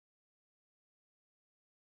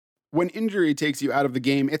When injury takes you out of the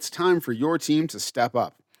game, it's time for your team to step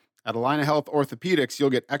up. At Allina Health Orthopedics, you'll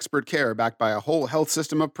get expert care backed by a whole health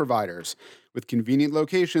system of providers. With convenient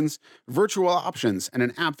locations, virtual options, and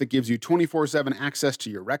an app that gives you 24/7 access to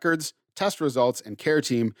your records, test results, and care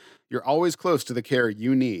team, you're always close to the care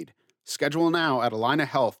you need. Schedule now at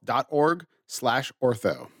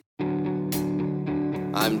allinahealth.org/ortho.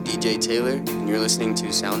 I'm DJ Taylor, and you're listening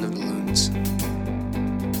to Sound of the Loons.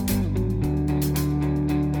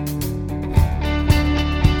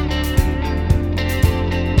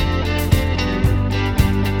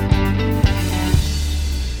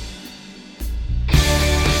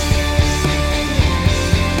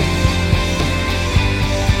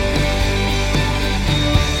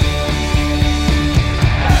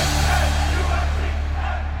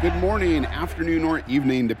 Good morning, afternoon, or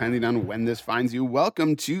evening, depending on when this finds you.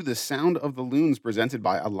 Welcome to the Sound of the Loons, presented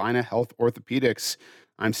by Allina Health Orthopedics.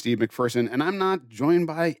 I'm Steve McPherson, and I'm not joined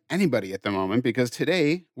by anybody at the moment because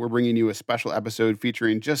today we're bringing you a special episode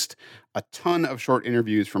featuring just a ton of short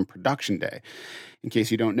interviews from Production Day. In case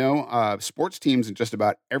you don't know, sports teams in just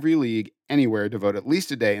about every league anywhere devote at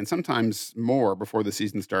least a day and sometimes more before the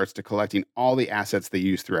season starts to collecting all the assets they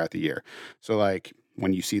use throughout the year. So like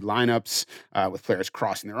when you see lineups with players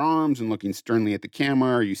crossing their arms and looking sternly at the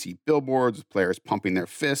camera, or you see billboards with players pumping their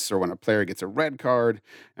fists, or when a player gets a red card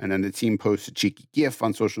and then the team posts a cheeky gif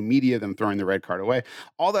on social media, them throwing the red card away,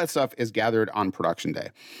 all that stuff is gathered on Production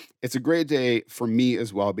Day. It's a great day for me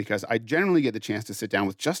as well because I generally get the chance to sit down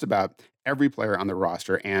with just about every player on the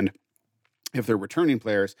roster and, if they're returning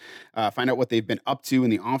players, find out what they've been up to in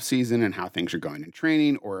the offseason and how things are going in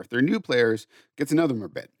training, or if they're new players, get to know them a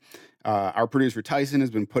bit. Our producer Tyson has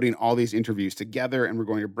been putting all these interviews together, and we're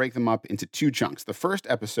going to break them up into two chunks. The first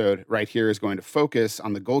episode right here is going to focus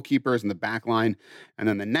on the goalkeepers and the back line, and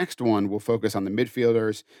then the next one will focus on the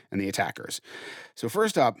midfielders and the attackers. So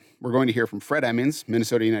first up, we're going to hear from Fred Emmons,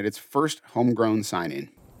 Minnesota United's first homegrown signing.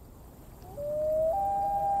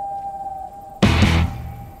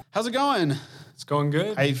 How's it going? It's going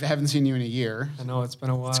good. I haven't seen you in a year. I know, it's been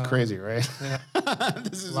a while. It's crazy, right? Yeah. A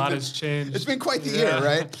lot has changed. It's been quite the year,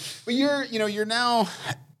 right? But you're now,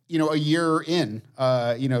 a year in,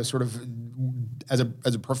 sort of as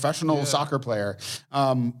a professional soccer player.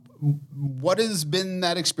 What has been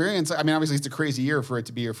that experience? I mean, obviously it's a crazy year for it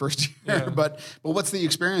to be your first year, but what's the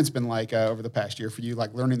experience been like over the past year for you,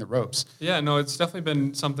 like learning the ropes? Yeah, no, it's definitely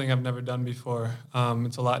been something I've never done before.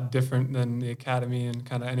 It's a lot different than the academy and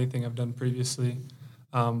kind of anything I've done previously.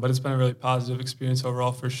 But it's been a really positive experience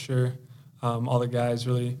overall for sure. All the guys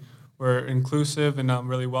really were inclusive and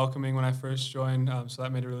really welcoming when I first joined. So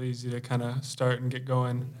that made it really easy to kind of start and get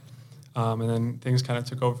going. And then things kind of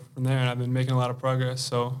took over from there, and I've been making a lot of progress.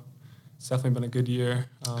 So it's definitely been a good year,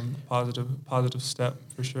 positive step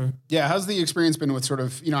for sure. Yeah, how's the experience been with sort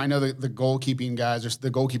of, I know the goalkeeping guys, or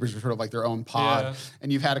the goalkeepers are sort of like their own pod,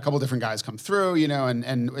 and you've had a couple different guys come through,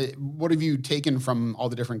 and what have you taken from all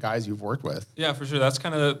the different guys you've worked with? Yeah, for sure. That's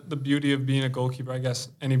kind of the beauty of being a goalkeeper, I guess,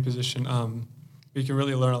 any position. You can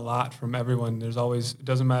really learn a lot from everyone. There's always, it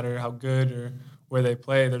doesn't matter how good or where they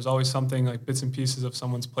play, there's always something like bits and pieces of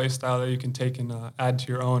someone's play style that you can take and add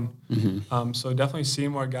to your own. Mm-hmm. So definitely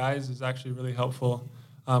seeing more guys is actually really helpful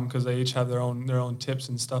because they each have their own tips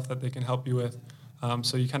and stuff that they can help you with.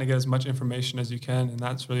 So you kind of get as much information as you can, and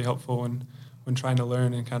that's really helpful when trying to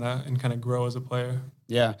learn and kind of grow as a player.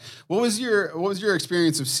 Yeah. What was your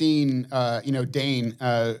experience of seeing Dane,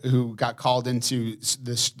 who got called into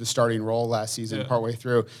the starting role last season partway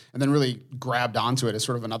through, and then really grabbed onto it as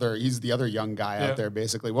sort of he's the other young guy out there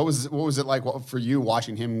basically. What was it like for you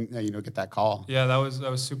watching him get that call? Yeah, that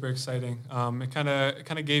was super exciting. It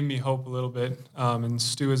kind of gave me hope a little bit. And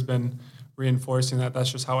Stu has been reinforcing that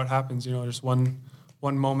that's just how it happens. Just one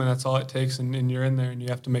moment, that's all it takes, and you're in there and you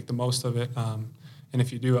have to make the most of it. And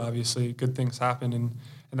if you do, obviously, good things happen. And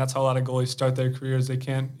that's how a lot of goalies start their careers. They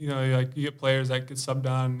can't, you get players that get subbed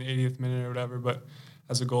on in the 80th minute or whatever, but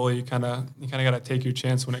as a goalie, you kind of got to take your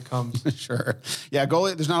chance when it comes. Sure. Yeah,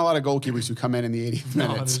 there's not a lot of goalkeepers who come in the 80th minute.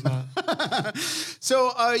 No, there's not.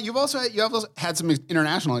 So you've also had some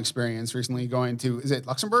international experience recently going to, is it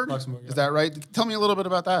Luxembourg? Luxembourg, Is that right? Tell me a little bit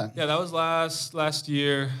about that. Yeah, that was last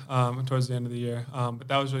year, towards the end of the year. But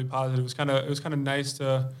that was really positive. It was kind of nice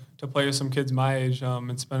to play with some kids my age.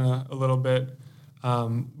 It's been a little bit,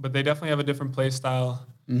 but they definitely have a different play style.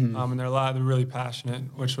 Mm-hmm. And they're really passionate,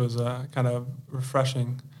 which was kind of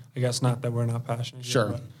refreshing. I guess not that we're not passionate. Sure.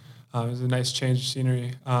 Here, but, it was a nice change of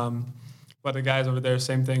scenery. But the guys over there,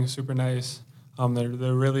 same thing, super nice.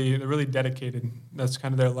 They're really dedicated. That's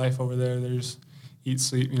kind of their life over there. They just eat,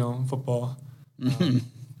 sleep, football.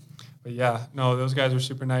 but yeah, no, those guys were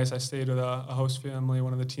super nice. I stayed with a host family,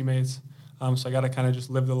 one of the teammates. So I got to kind of just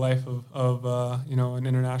live the life of an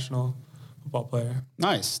international football player.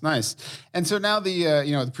 Nice. And so now the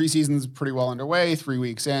preseason's pretty well underway. 3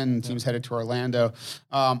 weeks in, team's headed to Orlando.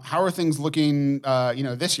 How are things looking?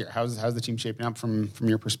 This year, how's the team shaping up from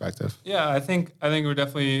your perspective? Yeah, I think we're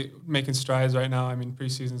definitely making strides right now. I mean,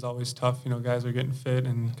 preseason's always tough. Guys are getting fit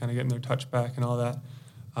and kind of getting their touch back and all that.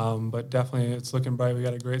 But definitely, it's looking bright. We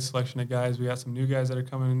got a great selection of guys. We got some new guys that are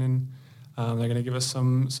coming in. They're going to give us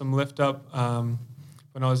some lift up.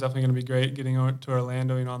 But no, it's definitely going to be great getting over to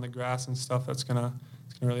Orlando, on the grass and stuff. It's gonna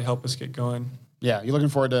really help us get going. Yeah, you're looking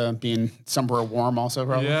forward to being somewhere warm also,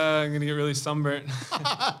 probably? Yeah, I'm going to get really sunburnt.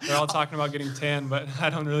 They're all talking about getting tan, but I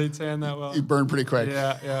don't really tan that well. You burn pretty quick.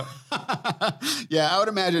 Yeah. Yeah, I would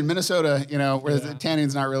imagine Minnesota, where the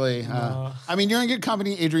tanning's not really... No. I mean, you're in good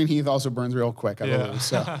company. Adrian Heath also burns real quick, I believe.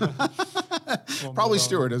 So. Probably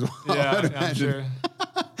Stewart as well. Yeah, I'm sure.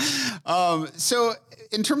 So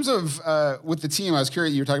in terms of with the team, I was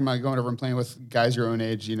curious, you were talking about going over and playing with guys your own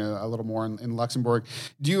age, a little more in Luxembourg.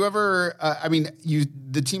 Do you ever,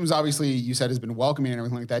 the team's obviously, you said, has been welcoming and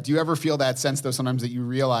everything like that. Do you ever feel that sense, though, sometimes that you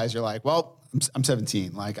realize you're like, well, I'm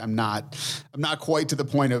 17. Like, I'm not quite to the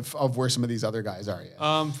point of where some of these other guys are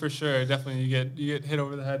yet. For sure. Definitely. You get hit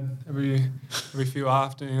over the head every every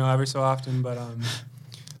so often. But,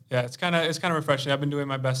 yeah, it's kind of refreshing. I've been doing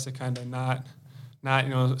my best to kind of not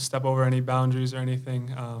step over any boundaries or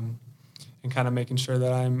anything, and kind of making sure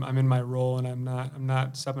that I'm in my role and I'm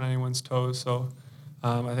not stepping on anyone's toes. So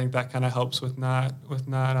I think that kind of helps with not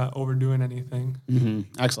overdoing anything. Mm-hmm.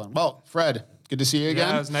 Excellent. Well, Fred, good to see you again.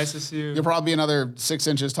 Yeah, it was nice to see you. You'll probably be another 6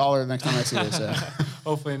 inches taller the next time I see you. So.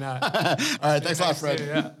 Hopefully not. All right, thanks a lot, Fred.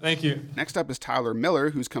 Yeah, thank you. Next up is Tyler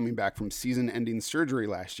Miller, who's coming back from season-ending surgery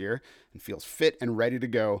last year and feels fit and ready to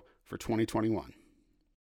go for 2021.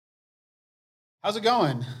 How's it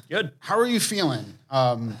going? Good. How are you feeling?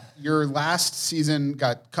 Your last season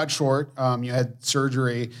got cut short. You had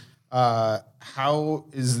surgery. How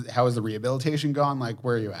is the rehabilitation gone? Like,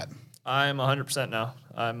 where are you at? I'm 100% now.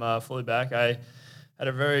 I'm fully back. I had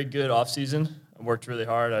a very good off season. I worked really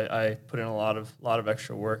hard. I put in a lot of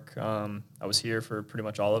extra work. I was here for pretty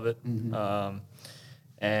much all of it,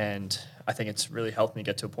 and I think it's really helped me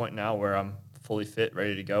get to a point now where I'm fully fit,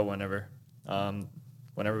 ready to go whenever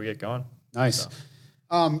we get going. Nice.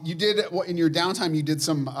 So. You did in your downtime. You did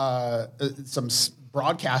some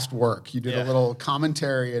broadcast work. You did a little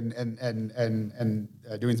commentary and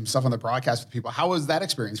doing some stuff on the broadcast with people. How was that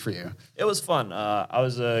experience for you? It was fun. I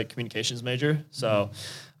was a communications major, so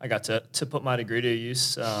I got to put my degree to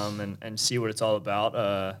use and see what it's all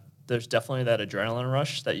about. There's definitely that adrenaline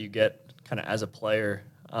rush that you get kind of as a player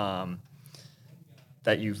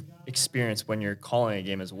that you've experienced when you're calling a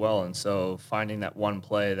game as well. And so finding that one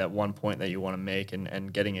play, that one point that you want to make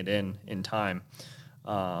and getting it in time,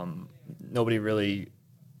 nobody really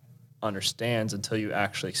understands until you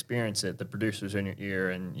actually experience it. The producer's in your ear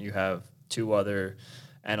and you have two other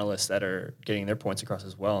analysts that are getting their points across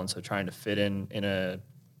as well. And so trying to fit in a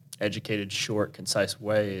educated, short, concise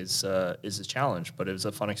way is a challenge, but it was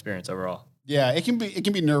a fun experience overall. Yeah, it can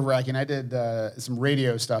be nerve-wracking. I did some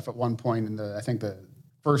radio stuff at one point in I think the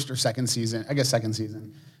first or second season,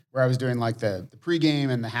 where I was doing like the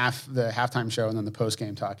pregame and the halftime show and then the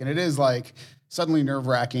postgame talk. And it is like suddenly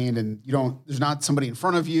nerve-wracking and there's not somebody in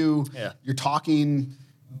front of you. Yeah. You're talking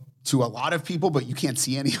to a lot of people, but you can't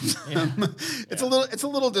see any of them. Yeah. It's a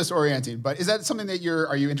little disorienting, but is that something that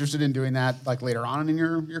are you interested in doing that like later on in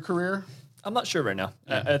your career? I'm not sure right now.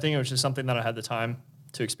 Yeah. I think it was just something that I had the time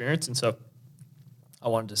to experience. And so I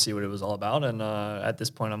wanted to see what it was all about, and at this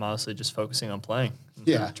point, I'm honestly just focusing on playing.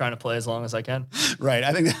 Trying to play as long as I can. Right.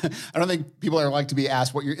 I don't think people are like to be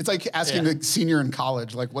asked what you're. It's like asking a senior in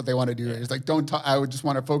college like what they want to do. It's like I would just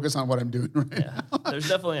want to focus on what I'm doing right now. There's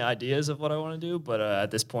definitely ideas of what I want to do, but at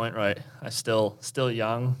this point, right, I'm still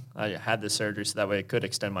young. I had this surgery so that way it could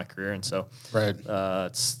extend my career, and so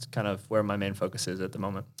it's kind of where my main focus is at the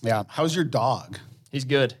moment. Yeah. How's your dog? He's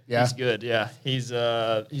good. Yeah. He's good. Yeah. He's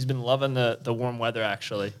been loving the warm weather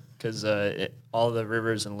actually, because all the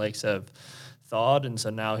rivers and lakes have thawed, and so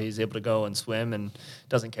now he's able to go and swim and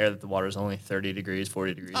doesn't care that the water's only 30 degrees,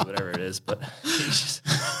 40 degrees, whatever it is. But he's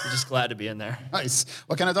just glad to be in there. Nice.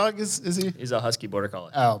 What kind of dog is he? He's a husky border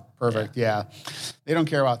collie. Oh, perfect. Yeah. They don't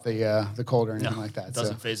care about the cold or anything like that. It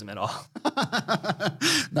doesn't faze him at all.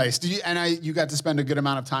 Nice. You got to spend a good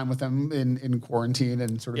amount of time with him in quarantine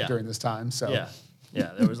and sort of during this time. So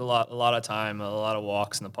yeah, there was a lot of time, a lot of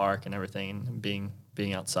walks in the park and everything, and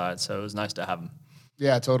being outside. So it was nice to have him.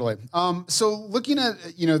 Yeah, totally. So looking at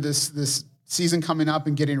this season coming up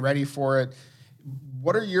and getting ready for it,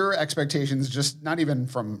 what are your expectations, just not even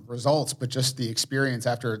from results, but just the experience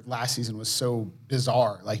after last season was so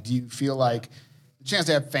bizarre? Like, do you feel like the chance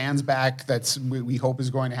to have fans back we hope is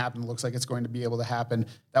going to happen, looks like it's going to be able to happen,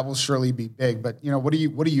 that will surely be big. But, what are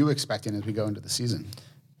you expecting as we go into the season?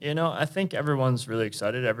 I think everyone's really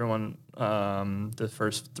excited. Everyone, the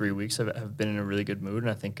first 3 weeks have been in a really good mood, and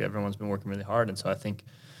I think everyone's been working really hard. And so I think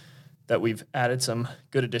that we've added some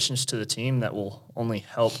good additions to the team that will only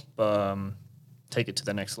help take it to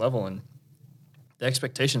the next level. And the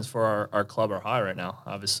expectations for our club are high right now.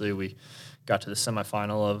 Obviously, we got to the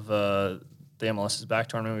semifinal of the MLS's back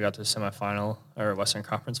tournament. We got to the semifinal or Western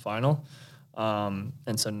Conference final.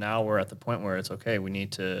 And so now we're at the point where it's okay. We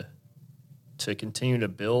need to continue to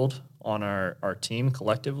build on our team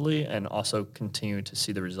collectively and also continue to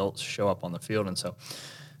see the results show up on the field. And so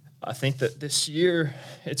I think that this year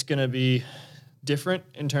it's going to be different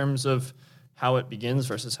in terms of how it begins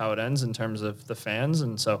versus how it ends in terms of the fans.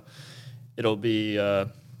 And so it'll be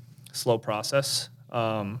a slow process.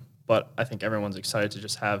 But I think everyone's excited to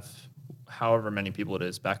just have however many people it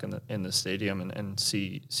is back in the stadium and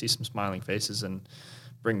see some smiling faces and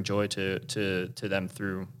bring joy to them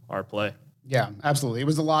through our play. Yeah, absolutely. It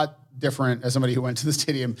was a lot different as somebody who went to the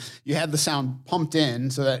stadium. You had the sound pumped in,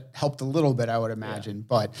 so that helped a little bit, I would imagine. Yeah.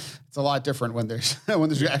 But it's a lot different when there's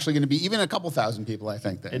actually going to be even a couple thousand people, I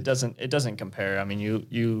think. It doesn't compare. I mean,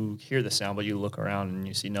 you hear the sound, but you look around and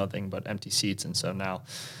you see nothing but empty seats. And so now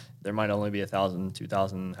there might only be 1,000,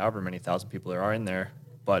 2,000, however many thousand people there are in there.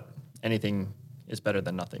 But anything is better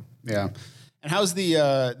than nothing. Yeah. And how's the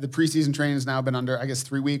preseason training has now been under, I guess,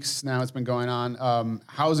 3 weeks now it's been going on.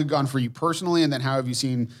 How has it gone for you personally? And then how have you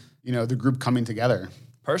seen, the group coming together?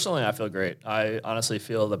 Personally, I feel great. I honestly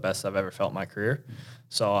feel the best I've ever felt in my career.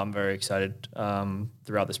 So I'm very excited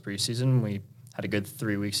throughout this preseason. We had a good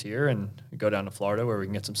 3 weeks here and we go down to Florida where we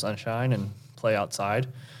can get some sunshine and play outside.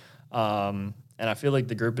 And I feel like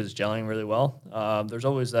the group is gelling really well. There's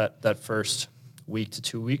always that first week to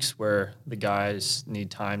 2 weeks where the guys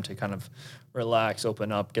need time to kind of relax,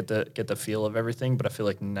 open up, get the feel of everything. But I feel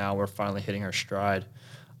like now we're finally hitting our stride.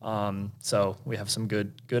 So we have some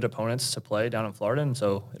good opponents to play down in Florida, and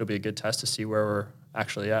so it'll be a good test to see where we're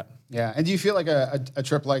actually at. Yeah, and do you feel like a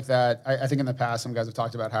trip like that? I think in the past some guys have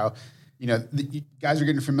talked about how the guys are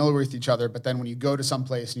getting familiar with each other, but then when you go to some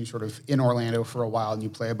place and you sort of in Orlando for a while and you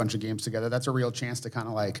play a bunch of games together, that's a real chance to kind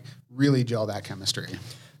of like really gel that chemistry.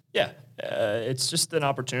 Yeah, it's just an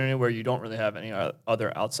opportunity where you don't really have any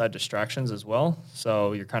other outside distractions as well.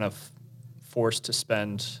 So you're kind of forced to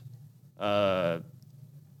spend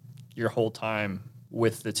your whole time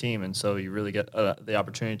with the team. And so you really get the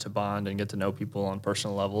opportunity to bond and get to know people on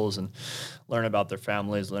personal levels and learn about their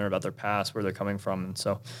families, learn about their past, where they're coming from. And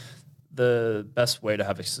so the best way to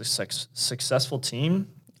have a successful team,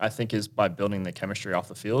 I think, is by building the chemistry off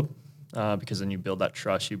the field because then you build that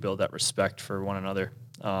trust, you build that respect for one another.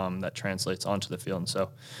 That translates onto the field. And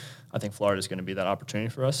so I think Florida is going to be that opportunity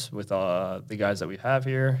for us with the guys that we have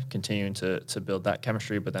here, continuing to build that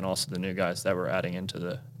chemistry, but then also the new guys that we're adding into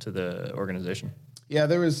the organization. Yeah,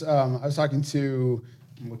 there was, I was talking to,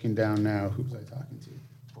 I'm looking down now, who was I talking to?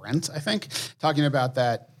 Brent, I think, talking about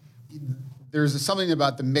that. There's something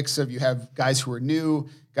about the mix of you have guys who are new,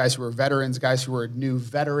 guys who are veterans, guys who are new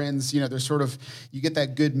veterans. There's sort of, you get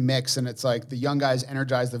that good mix, and it's like the young guys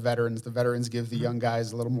energize the veterans give the young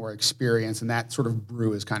guys a little more experience, and that sort of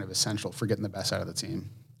brew is kind of essential for getting the best out of the team.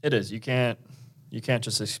 It is. You can't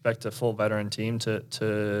just expect a full veteran team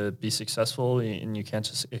to be successful, and you can't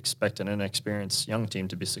just expect an inexperienced young team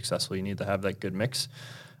to be successful. You need to have that good mix,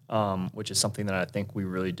 which is something that I think we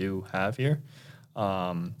really do have here.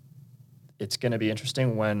 It's going to be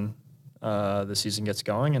interesting when the season gets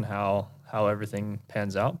going and how everything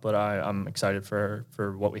pans out. But I'm excited for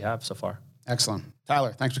what we have so far. Excellent.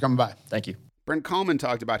 Tyler, thanks for coming by. Thank you. Brent Kallman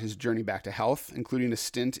talked about his journey back to health, including a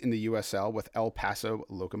stint in the USL with El Paso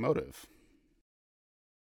Locomotive.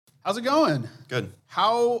 How's it going? Good.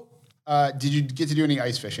 How did you get to do any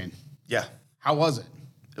ice fishing? Yeah. How was it?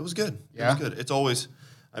 It was good. Yeah? It was good. It's always,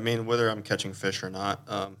 whether I'm catching fish or not,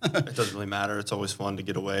 it doesn't really matter. It's always fun to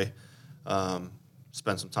get away.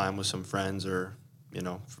 Spend some time with some friends or,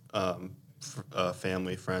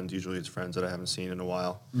 family, friends. Usually it's friends that I haven't seen in a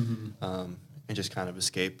while. Mm-hmm. And just kind of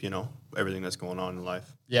escape, everything that's going on in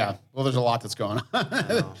life. Yeah. Well, there's a lot that's going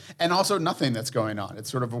on. And also nothing that's going on. It's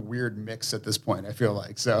sort of a weird mix at this point, I feel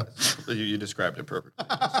like. So You described it perfectly.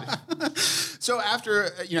 So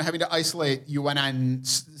after, having to isolate, you went on and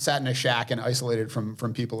sat in a shack and isolated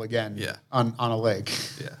from people again. Yeah. On a lake.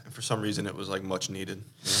 Yeah. And for some reason it was like much needed.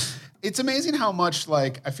 It's amazing how much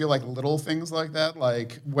like I feel like little things like that.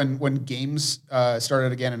 Like when games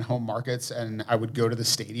started again in home markets, and I would go to the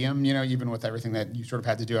stadium. Even with everything that you sort of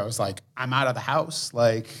had to do, I was like, I'm out of the house.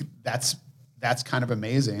 Like that's kind of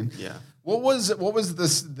amazing. Yeah. What was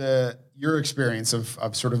your experience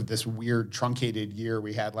of sort of this weird truncated year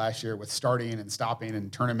we had last year with starting and stopping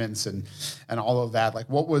and tournaments and all of that? Like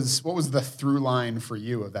what was the through line for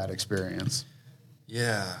you of that experience?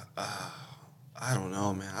 Yeah. I don't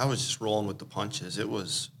know, man. I was just rolling with the punches. It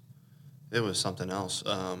was something else.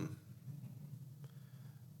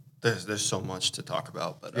 There's so much to talk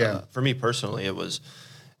about, but for me personally, it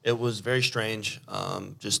was very strange.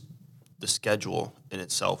 Just the schedule in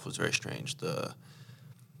itself was very strange. The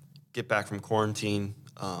get back from quarantine,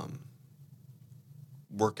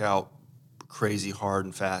 work out crazy hard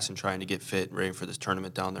and fast, and trying to get fit and ready for this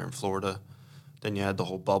tournament down there in Florida. Then you had the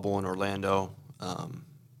whole bubble in Orlando,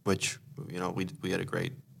 which we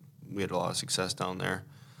had a lot of success down there.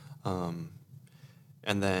 And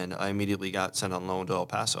then I immediately got sent on loan to El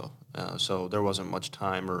Paso. So there wasn't much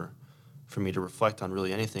time for me to reflect on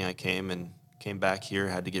really anything. I came back here,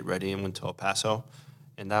 had to get ready, and went to El Paso.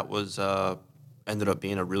 And that was ended up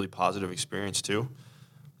being a really positive experience too.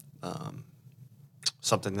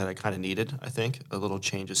 Something that I kind of needed, I think, a little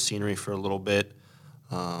change of scenery for a little bit,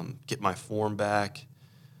 get my form back.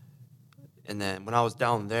 And then when I was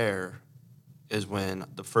down there is when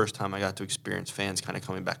the first time I got to experience fans kind of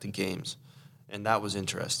coming back to games. And that was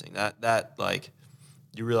interesting. That like,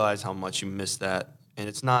 you realize how much you miss that. And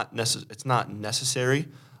it's not necessary,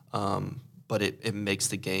 but it makes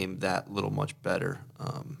the game that little much better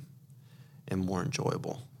and more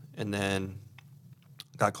enjoyable. And then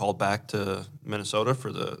got called back to Minnesota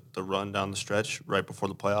for the run down the stretch right before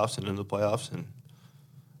the playoffs and into the playoffs. And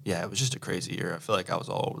yeah, it was just a crazy year. I feel like I was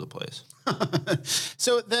all over the place.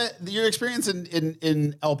 So your experience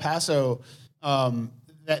in El Paso,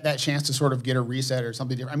 that chance to sort of get a reset or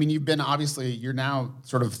something different. I mean, you're now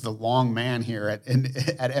sort of the long man here at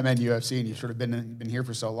MNUFC, and you've sort of been here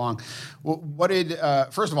for so long.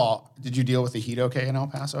 First of all, did you deal with the heat okay in El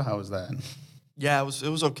Paso? How was that? Yeah, it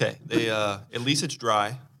was okay. They at least it's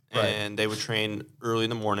dry, Right. And they would train early in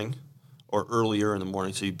the morning or earlier in the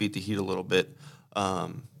morning, so you beat the heat a little bit.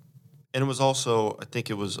 And it was also, I think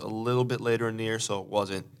it was a little bit later in the year, so it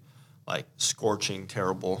wasn't like scorching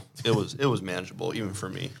terrible. It was manageable even for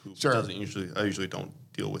me, who Sure. I usually don't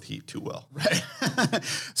deal with heat too well. Right.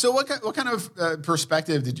 So what kind of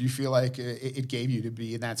perspective did you feel like it gave you to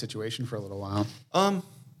be in that situation for a little while?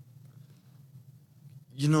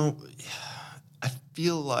 I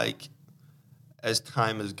feel like as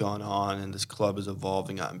time has gone on and this club has evolved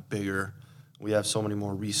and gotten bigger, we have so many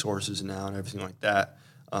more resources now and everything like that.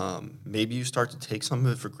 Maybe you start to take some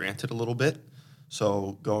of it for granted a little bit.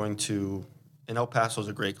 So and El Paso is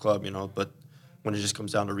a great club, but when it just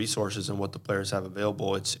comes down to resources and what the players have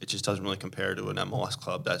available, it just doesn't really compare to an MLS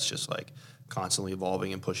club that's just like constantly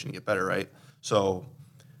evolving and pushing to get better, right? So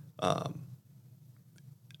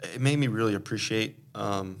it made me really appreciate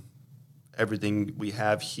everything we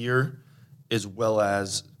have here, as well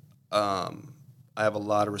as I have a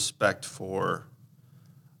lot of respect for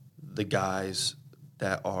the guys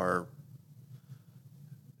that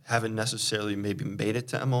haven't necessarily maybe made it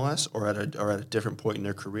to MLS or at a different point in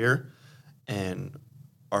their career and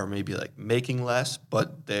are maybe like making less,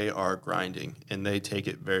 but they are grinding and they take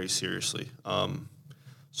it very seriously.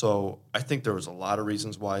 So I think there was a lot of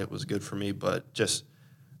reasons why it was good for me, but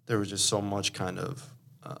there was just so much kind of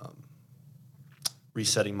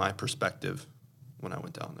resetting my perspective when I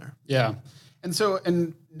went down there. Yeah.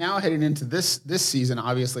 And now heading into this season,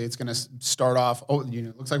 obviously it's going to start off.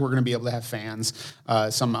 It looks like we're going to be able to have fans,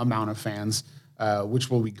 some amount of fans, which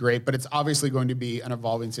will be great. But it's obviously going to be an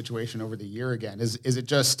evolving situation over the year again. Is it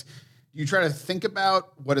just you try to think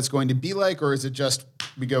about what it's going to be like, or is it just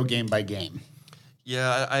we go game by game?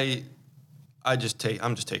 Yeah, I'm just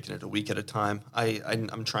taking it a week at a time.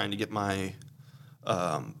 I'm trying to get my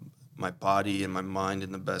my body and my mind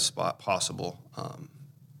in the best spot possible.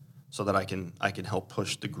 So that I can help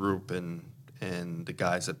push the group and the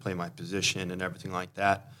guys that play my position and everything like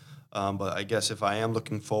that. But I guess if I am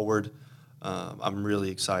looking forward, I'm really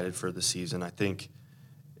excited for the season. I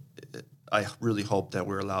really hope that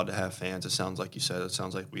we're allowed to have fans. It sounds like you said. It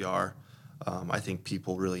sounds like we are. I think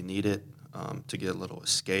people really need it to get a little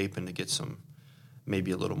escape and to get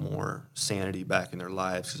maybe a little more sanity back in their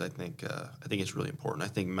lives, because I think it's really important. I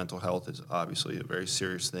think mental health is obviously a very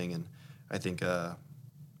serious thing, and I think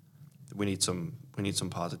we need some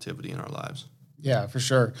positivity in our lives. Yeah, for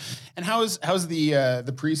sure. And how's the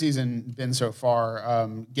preseason been so far?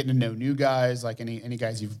 Getting to know new guys, like any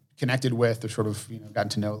guys you've connected with or sort of gotten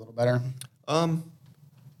to know a little better.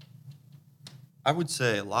 I would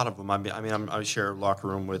say a lot of them. I share a locker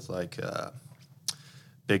room with like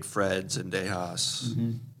Big Fred,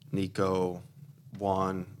 Zendejas, Nico,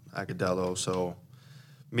 Juan, Agadello. So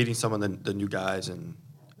meeting some of the new guys, and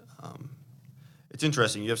it's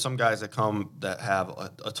interesting. You have some guys that come that have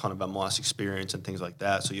a ton of MLS experience and things like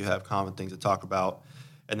that. So you have common things to talk about,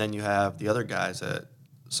 and then you have the other guys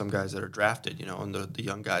some guys that are drafted, and the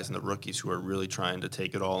young guys and the rookies who are really trying to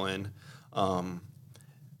take it all in.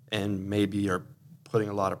 And maybe are putting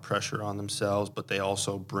a lot of pressure on themselves, but they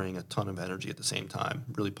also bring a ton of energy at the same time,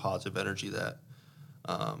 really positive energy that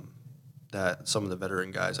that some of the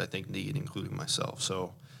veteran guys I think need, including myself.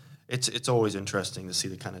 So it's always interesting to see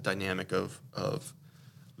the kind of dynamic of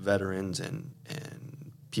veterans and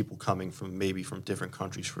people coming from different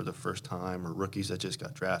countries for the first time, or rookies that just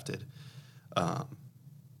got drafted.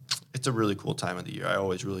 It's a really cool time of the year. I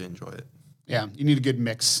always really enjoy it. Yeah, you need a good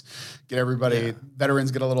mix. Get everybody,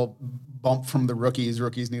 veterans get a little bump from the rookies.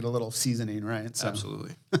 Rookies need a little seasoning, right? So.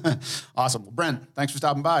 Absolutely. Awesome. Well, Brent, thanks for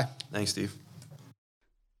stopping by. Thanks, Steve.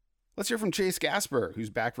 Let's hear from Chase Gasper, who's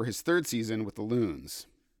back for his third season with the Loons.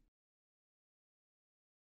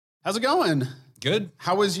 How's it going? Good.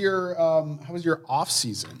 How was your off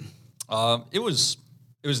season? It was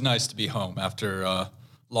nice to be home after a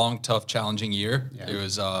long, tough, challenging year. Yeah. It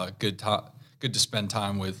was good to spend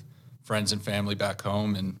time with friends and family back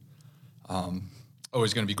home, and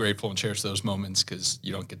always going to be grateful and cherish those moments because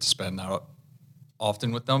you don't get to spend that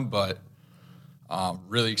often with them. But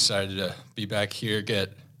really excited to be back here,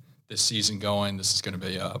 get this season going. This is going to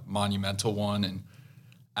be a monumental one, and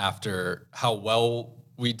after how well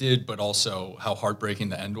we did, but also how heartbreaking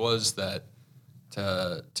the end was, that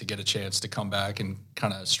to get a chance to come back and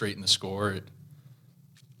kind of straighten the score,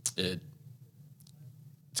 it's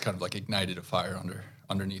kind of like ignited a fire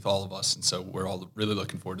underneath all of us, and so we're all really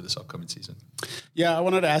looking forward to this upcoming season. Yeah, I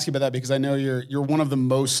wanted to ask you about that because I know you're one of the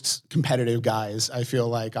most competitive guys, I feel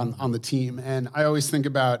like, on the team, and I always think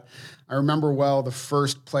about, I remember well the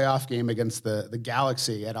first playoff game against the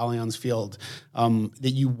Galaxy at Allianz Field,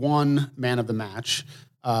 that you won man of the match,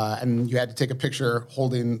 and you had to take a picture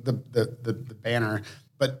holding the banner,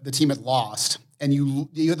 but the team had lost, and you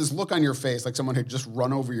had this look on your face like someone had just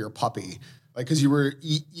run over your puppy. Like, because you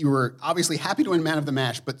were obviously happy to win man of the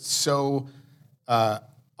match, but so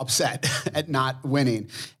upset at not winning.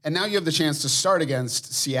 And now you have the chance to start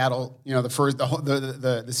against Seattle.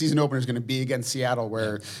 The season opener is going to be against Seattle,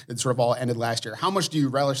 where it sort of all ended last year. How much do you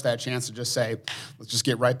relish that chance to just say, let's just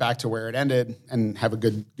get right back to where it ended and have a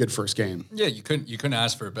good first game? Yeah, you couldn't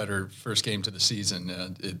ask for a better first game to the season.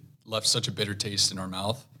 It left such a bitter taste in our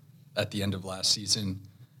mouth at the end of last season,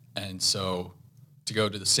 and so to go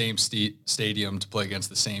to the same stadium to play against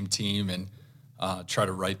the same team and try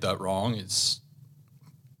to right that wrong is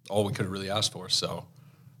all we could have really asked for. So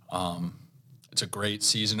it's a great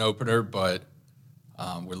season opener, but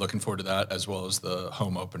we're looking forward to that as well as the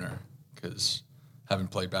home opener because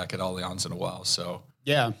haven't played back at Allianz in a while. So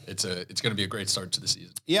yeah, it's going to be a great start to the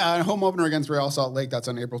season. Yeah, and home opener against Real Salt Lake, that's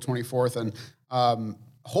on April 24th, and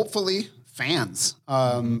hopefully fans.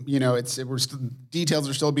 Details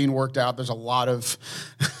are still being worked out. There's a lot of,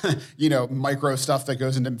 micro stuff that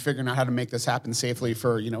goes into figuring out how to make this happen safely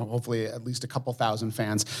for, hopefully at least a couple thousand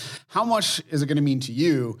fans. How much is it going to mean to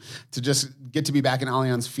you to just get to be back in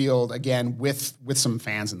Allianz Field again with some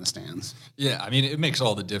fans in the stands? Yeah, I mean, it makes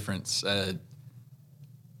all the difference.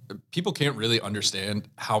 People can't really understand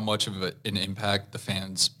how much of an impact the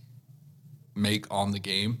fans make on the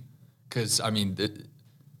game. Because, I mean,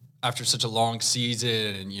 after such a long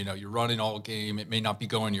season and, you're running all game, it may not be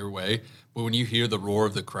going your way. But when you hear the roar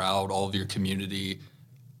of the crowd, all of your community,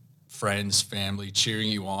 friends, family cheering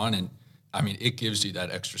you on, and, I mean, it gives you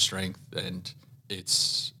that extra strength. And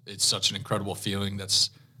it's such an incredible feeling.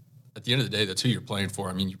 That's, at the end of the day, that's who you're playing for.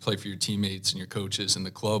 I mean, you play for your teammates and your coaches and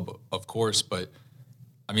the club, of course, but,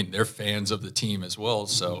 I mean, they're fans of the team as well.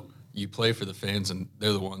 So you play for the fans, and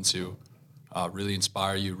they're the ones who really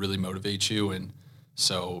inspire you, really motivate you, and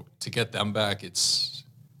so to get them back, it's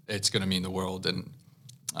going to mean the world, and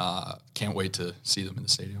can't wait to see them in the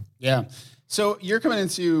stadium. Yeah. So you're coming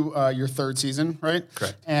into your third season, right?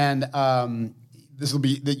 Correct. And this will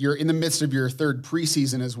be that you're in the midst of your third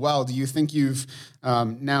preseason as well. Do you think you've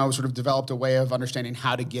now sort of developed a way of understanding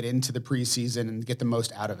how to get into the preseason and get the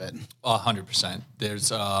most out of it? 100%.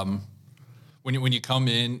 There's when you come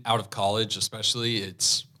in out of college, especially,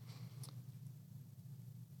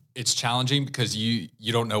 it's challenging because you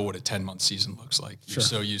don't know what a 10-month season looks like. You're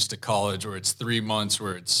so used to college where it's 3 months,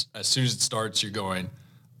 where it's as soon as it starts, you're going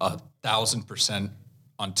 1,000%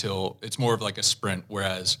 until it's more of like a sprint.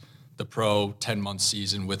 Whereas the pro 10-month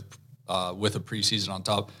season with a preseason on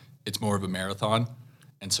top, it's more of a marathon.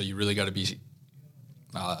 And so you really got to be,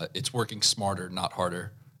 it's working smarter, not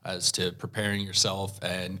harder, as to preparing yourself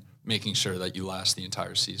and making sure that you last the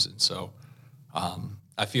entire season. So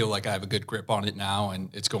I feel like I have a good grip on it now,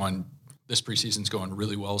 and this preseason's going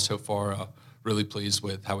really well so far. Really pleased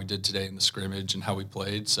with how we did today in the scrimmage and how we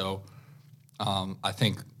played. So I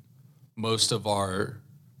think most of our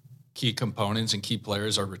key components and key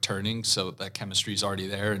players are returning, so that chemistry is already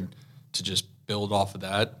there, and to just build off of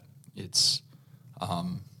that, it's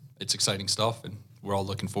exciting stuff, and we're all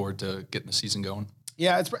looking forward to getting the season going.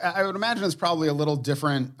 Yeah, I would imagine it's probably a little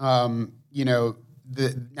different,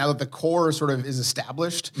 now that the core sort of is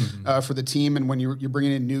established for the team, and when you're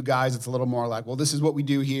bringing in new guys, it's a little more like, well, this is what we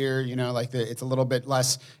do here. It's a little bit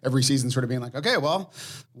less every season sort of being like, okay, well,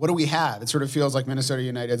 what do we have? It sort of feels like Minnesota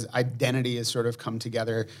United's identity has sort of come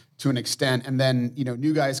together to an extent, and then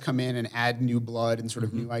new guys come in and add new blood and sort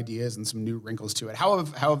of new ideas and some new wrinkles to it. How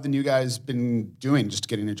have the new guys been doing, just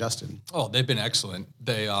getting adjusted? Oh, they've been excellent.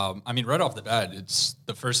 They, right off the bat, it's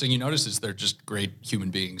the first thing you notice is they're just great human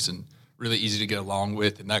beings and really easy to get along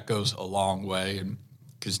with, and that goes a long way. And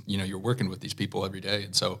because you're working with these people every day,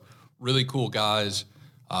 and so really cool guys,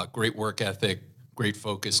 great work ethic, great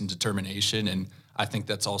focus and determination, and I think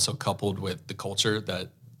that's also coupled with the culture that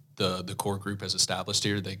the core group has established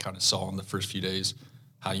here. They kind of saw in the first few days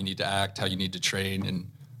how you need to act, how you need to train,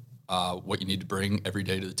 and what you need to bring every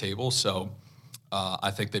day to the table. So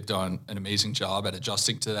I think they've done an amazing job at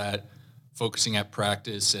adjusting to that, focusing at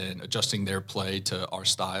practice and adjusting their play to our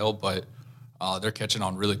style, but they're catching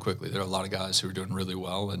on really quickly. There are a lot of guys who are doing really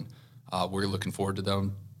well, and we're looking forward to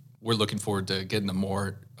them. We're looking forward to getting them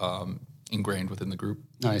more ingrained within the group.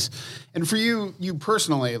 Nice. And for you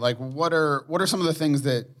personally, like what are some of the things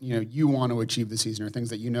that you want to achieve this season, or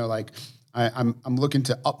things that like I'm looking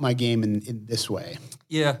to up my game in this way?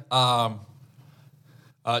 Yeah,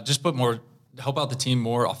 just help out the team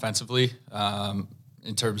more offensively.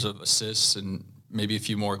 In terms of assists and maybe a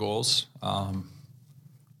few more goals.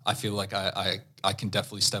 I feel like I can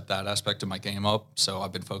definitely step that aspect of my game up. So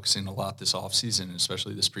I've been focusing a lot this offseason,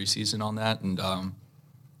 especially this preseason, on that. And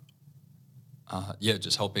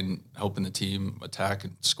just helping the team attack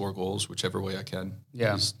and score goals whichever way I can.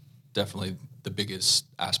 Yeah. Is definitely the biggest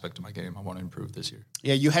aspect of my game I want to improve this year.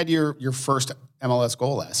 Yeah, you had your first MLS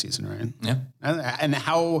goal last season, right? Yeah. And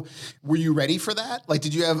how were you ready for that? Like,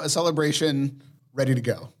 did you have a celebration ready to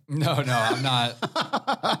go? No, I'm not.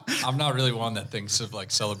 I'm not really one that thinks of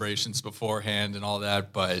like celebrations beforehand and all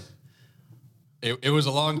that, but it was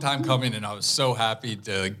a long time coming, and I was so happy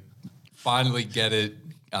to finally get it.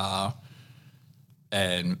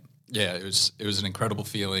 And yeah, it was an incredible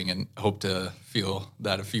feeling, and hope to feel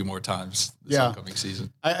that a few more times this upcoming season.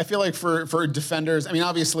 I feel like for defenders,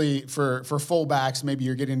 obviously for fullbacks, maybe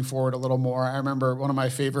you're getting forward a little more. I remember one of my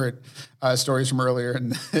favorite stories from earlier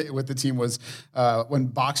with the team was when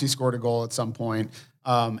Boxy scored a goal at some point.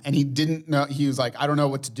 And he didn't know, he was like, I don't know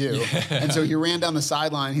what to do. Yeah. And so he ran down the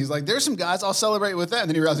sideline. He's like, there's some guys, I'll celebrate with them. And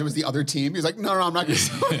then he realized it was the other team. He's like, no, I'm not going to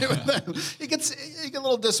celebrate with them. You get a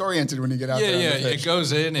little disoriented when you get out there. Yeah, it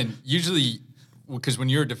goes in, and usually, because when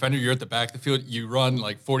you're a defender, you're at the back of the field, you run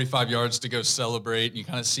like 45 yards to go celebrate, and you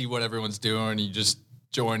kind of see what everyone's doing, you just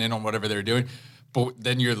join in on whatever they're doing. But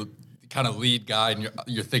then you're the kind of lead guy, and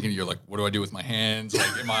you're thinking, you're like, what do I do with my hands?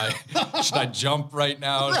 Like, should I jump right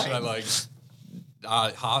now? Right. Should I like...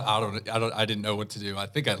 I didn't know what to do. I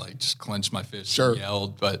think I just clenched my fist and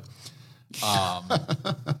yelled, but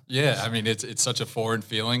it's such a foreign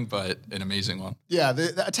feeling, but an amazing one. Yeah,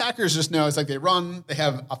 the attackers just know it's like they run, they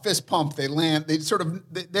have a fist pump, they land, they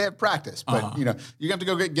have practice, but you have to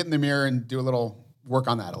go get in the mirror and do a little work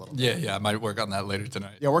on that a little bit. Yeah, I might work on that later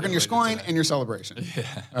tonight. Yeah, work on your scoring and your celebration. Yeah.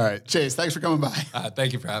 All right, Chase, thanks for coming by.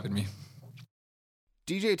 Thank you for having me.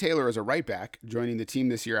 DJ Taylor is a right back, joining the team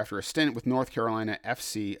this year after a stint with North Carolina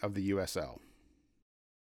FC of the USL.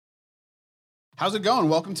 How's it going?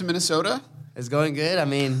 Welcome to Minnesota. It's going good.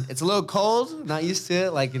 It's a little cold. Not used to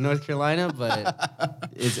it like in North Carolina, but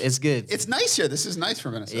it's good. It's nice here. This is nice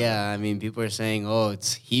for Minnesota. Yeah, people are saying, oh,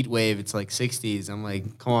 it's heat wave. It's like 60s. I'm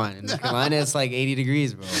like, come on. In North Carolina, it's like 80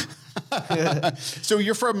 degrees, bro. So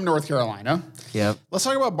you're from North Carolina. Yep. Let's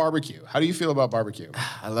talk about barbecue. How do you feel about barbecue?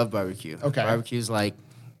 I love barbecue. Okay. Barbecue's like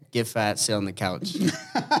get fat, sit on the couch.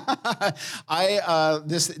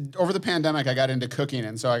 This over the pandemic, I got into cooking,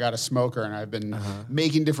 and so I got a smoker, and I've been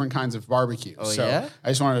making different kinds of barbecues. Oh, so yeah? I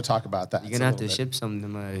just wanted to talk about that. You're gonna have to ship some to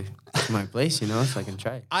my place, so I can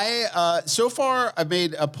try. So far I've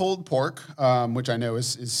made a pulled pork, which I know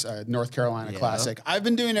is North Carolina classic. I've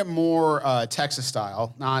been doing it more Texas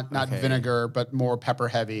style, not vinegar, but more pepper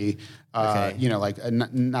heavy.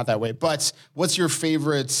 Not that way. But what's your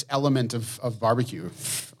favorite element of barbecue?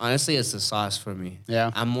 Honestly, it's the sauce for me. Yeah.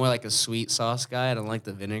 I'm more like a sweet sauce guy. I don't like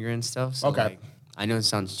the vinegar and stuff. So Okay. like, I know it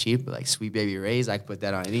sounds cheap, but like Sweet Baby Ray's, I can put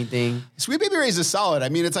that on anything. Sweet Baby Ray's is solid. I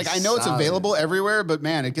mean, it's like I know it's solid. available everywhere, but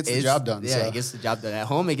man, it gets the job done. Yeah, so. it gets the job done. At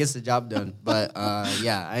home, it gets the job done. But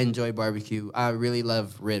yeah, I enjoy barbecue. I really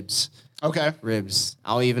love ribs. Okay. Ribs.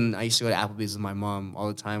 I used to go to Applebee's with my mom all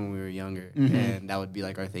the time when we were younger. And that would be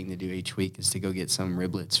like our thing to do each week is to go get some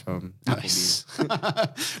riblets from Applebee's.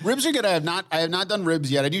 Ribs are good. I have not done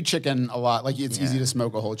ribs yet. I do chicken a lot. Like it's easy to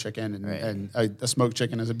smoke a whole chicken, and a smoked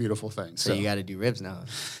chicken is a beautiful thing. So you got to do ribs now.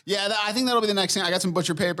 Yeah, I think that'll be the next thing. I got some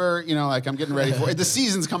butcher paper. Like I'm getting ready for it. The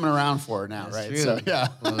season's coming around for it now, That's right? true. So yeah.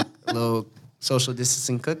 little social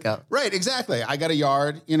distancing cookout. Right, exactly. I got a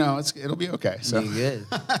yard. It'll be okay. So You're good.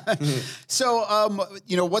 So,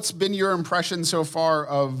 what's been your impression so far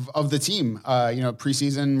of the team?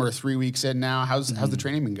 Preseason, we're 3 weeks in now. How's the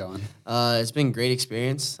training been going? It's been a great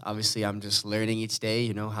experience. Obviously, I'm just learning each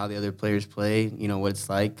day, how the other players play, what it's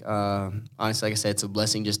like. Honestly, like I said, it's a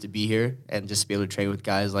blessing just to be here and just to be able to train with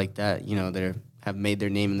guys like that, that have made their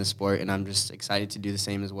name in the sport. And I'm just excited to do the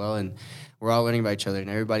same as well. And we're all learning about each other, and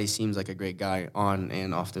everybody seems like a great guy on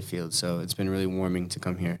and off the field. So it's been really warming to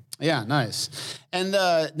come here. Yeah, nice. And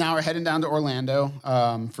now we're heading down to Orlando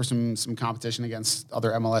for some competition against other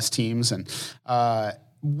MLS teams. And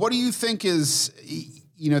what do you think is,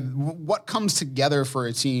 what comes together for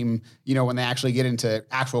a team, when they actually get into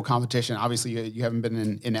actual competition? Obviously, you haven't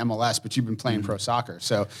been in MLS, but you've been playing pro soccer.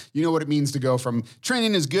 So you know what it means to go from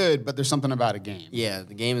training is good, but there's something about a game. Yeah,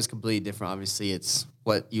 the game is completely different. Obviously, it's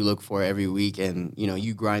what you look for every week, and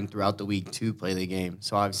you grind throughout the week to play the game.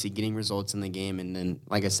 So obviously getting results in the game, and then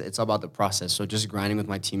like I said, it's all about the process. So just grinding with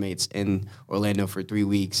my teammates in Orlando for 3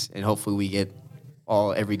 weeks, and hopefully we get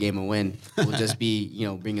every game a win will just be,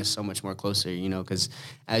 bring us so much more closer, because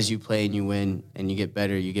as you play and you win and you get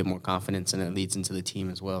better, you get more confidence, and it leads into the team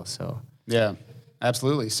as well. So yeah.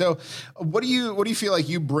 Absolutely. So, what do you feel like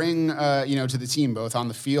you bring, to the team, both on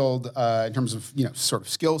the field in terms of sort of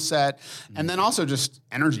skill set, and then also just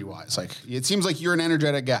energy wise? Like it seems like you're an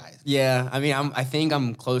energetic guy. Yeah, I mean, I think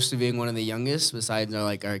I'm close to being one of the youngest besides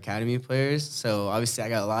our academy players. So obviously, I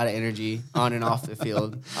got a lot of energy on and off the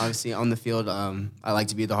field. Obviously, on the field, I like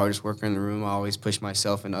to be the hardest worker in the room. I always push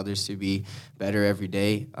myself and others to be better every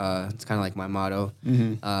day. It's kind of like my motto.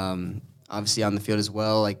 Obviously, on the field as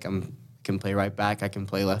well, can play right back. I can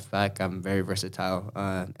play left back. I'm very versatile.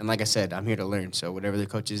 And like I said, I'm here to learn. So whatever the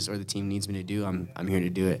coaches or the team needs me to do, I'm here to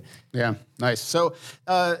do it. Yeah, nice. So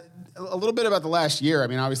a little bit about the last year. I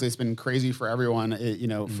mean, obviously it's been crazy for everyone.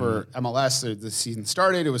 For MLS, the season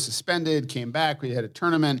started, it was suspended, came back. We had a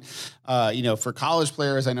tournament. For college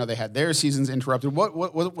players, I know they had their seasons interrupted. What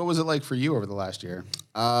was it like for you over the last year?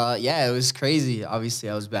 Yeah, it was crazy. Obviously,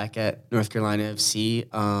 I was back at North Carolina FC.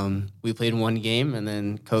 We played one game, and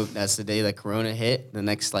then that's the day that Corona hit. The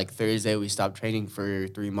next Thursday, we stopped training for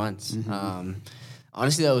 3 months.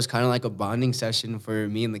 Honestly, that was kind of like a bonding session for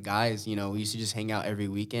me and the guys. We used to just hang out every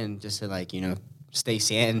weekend just to stay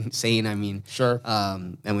sane. I mean, sure.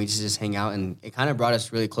 And we just hang out, and it kind of brought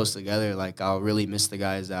us really close together. I'll really miss the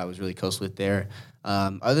guys that I was really close with there.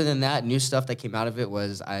 Other than that, new stuff that came out of it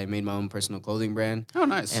was I made my own personal clothing brand. Oh,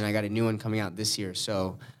 nice. And I got a new one coming out this year.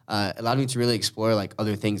 So it allowed me to really explore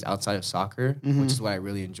other things outside of soccer, which is what I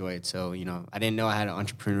really enjoyed. So, I didn't know I had an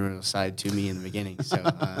entrepreneurial side to me in the beginning. So,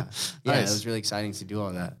 Nice. it was really exciting to do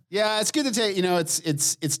all that. Yeah, it's good to take.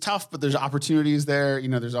 It's tough, but there's opportunities there.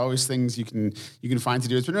 There's always things you can find to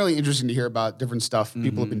do. It's been really interesting to hear about different stuff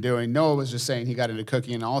people have been doing. Noah was just saying he got into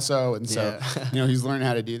cooking also, and so he's learning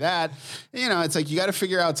how to do that. It's like you got to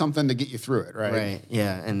figure out something to get you through it, right? Right.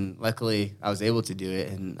 Yeah, and luckily I was able to do it,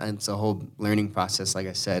 and it's a whole learning process, like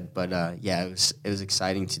I said. But it was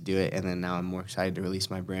exciting to do it, and then now I'm more excited to release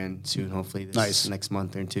my brand soon, hopefully this next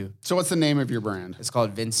month or two. So what's the name of your brand? It's called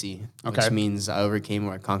Vinci, which means I overcame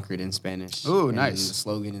or I conquered in Spanish. Ooh, and nice. The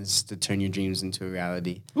slogan is to turn your dreams into a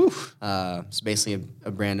reality. Oof. It's basically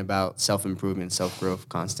a brand about self-improvement, self-growth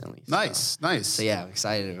constantly. Nice. So yeah, I'm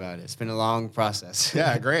excited about it. It's been a long process.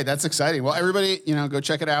 Yeah, great. That's exciting. Well, everybody, go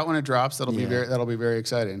check it out when it drops. That'll be very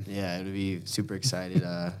exciting. Yeah, it'll be super excited.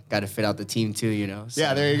 Got to fit out the team too, So.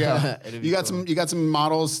 Yeah, there There you go. It'd be You got cool. some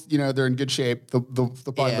models. You know, they're in good shape. They'll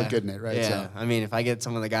probably look good in it, right? Yeah. So. I mean, if I get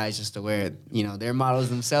some of the guys just to wear it, you know, they're models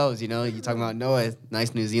themselves. You know, you talking about Noah,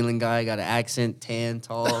 nice New Zealand guy, got an accent, tan,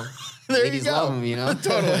 tall. There you Ladies go. love him. You know,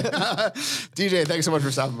 Totally. DJ, thanks so much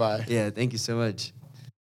for stopping by. Yeah. Thank you so much.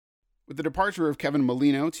 With the departure of Kevin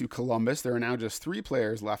Molino to Columbus, there are now just 3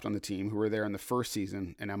 players left on the team who were there in the first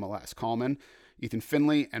season in MLS: Kallman, Ethan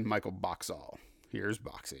Finley, and Michael Boxall. Here's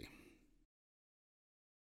Boxy.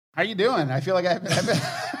 How you doing? I feel like I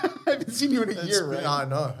haven't seen you in a year, right? I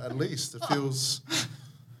know, at least. It feels,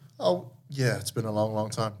 it's been a long, long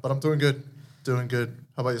time. But I'm doing good. Doing good.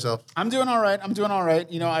 How about yourself? I'm doing all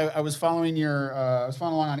right. You know, I was following I was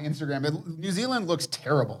following along on Instagram. New Zealand looks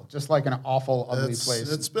terrible, just like an awful, ugly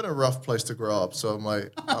place. It's been a rough place to grow up, so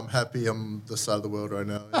I'm happy I'm this side of the world right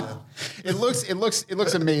now. Yeah. It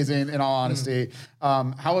looks amazing. In all honesty,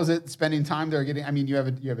 how was it spending time there? You have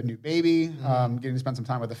a new baby. Getting to spend some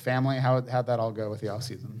time with the family. How'd that all go with the off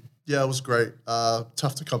season? Yeah, it was great.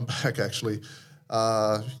 Tough to come back, actually.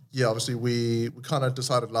 Obviously we kind of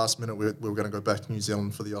decided last minute we were going to go back to New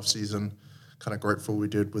Zealand for the off season. Kind of grateful we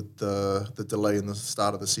did with the delay in the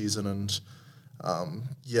start of the season, and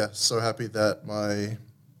so happy that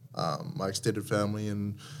my extended family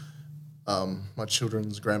and my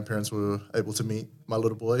children's grandparents were able to meet my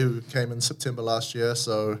little boy who came in September last year.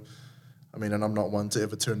 So, I mean, and I'm not one to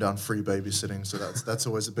ever turn down free babysitting, so that's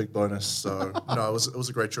always a big bonus. So, no, it was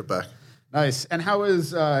a great trip back. Nice. And how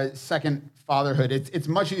is second fatherhood? It's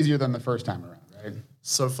much easier than the first time around, right?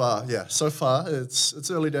 So far, it's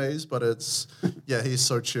early days, but he's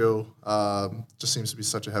so chill. Just seems to be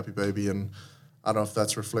such a happy baby, and I don't know if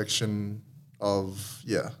that's reflection of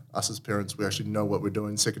us as parents. We actually know what we're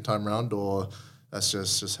doing second time around, or that's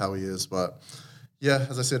just how he is. But yeah,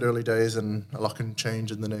 as I said, early days, and a lot can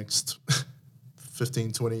change in the next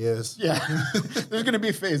 15, 20 years. Yeah, there's going to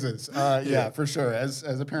be phases. For sure. As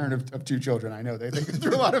a parent of 2 children, I know they go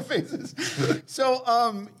through a lot of phases. So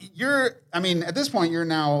at this point, you're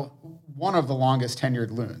now one of the longest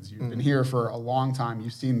tenured Loons. You've been here for a long time.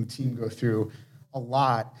 You've seen the team go through a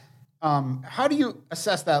lot. How do you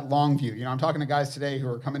assess that long view? You know, I'm talking to guys today who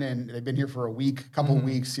are coming in. They've been here for a week, couple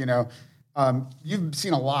weeks. You know, you've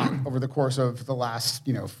seen a lot over the course of the last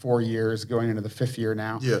 4 years, going into the 5th year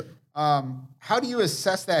now. Yeah. How do you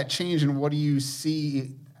assess that change, and what do you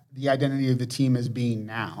see the identity of the team as being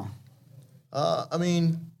now?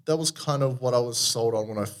 That was kind of what I was sold on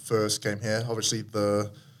when I first came here. Obviously,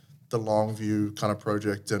 the long view kind of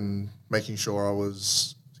project, and making sure I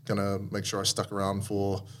was gonna make sure I stuck around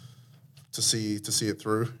to see it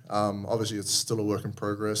through. Obviously, it's still a work in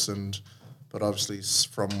progress, but obviously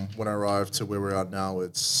from when I arrived to where we're at now,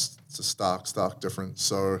 it's a stark difference.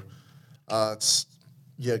 So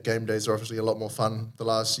game days are obviously a lot more fun the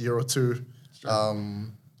last year or two. Sure.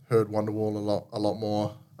 Heard Wonderwall a lot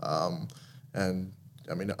more, and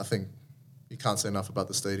I think you can't say enough about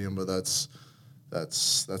the stadium, but that's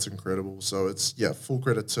incredible. So it's full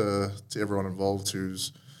credit to everyone involved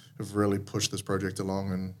who've really pushed this project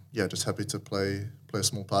along, and just happy to play a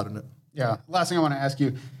small part in it. Yeah. Last thing I want to ask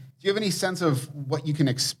you: do you have any sense of what you can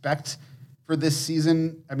expect for this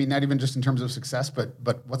season? I mean, not even just in terms of success, but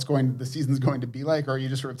what's the season's going to be like, or are you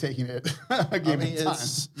just sort of taking it a game at a time?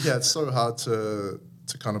 It's so hard to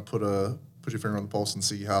kind of put your finger on the pulse and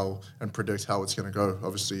see and predict how it's going to go.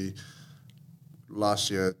 Obviously,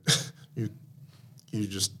 last year,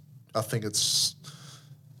 I think it's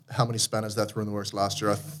how many spanners that threw in the works last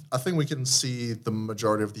year. I think we can see the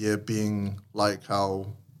majority of the year being like how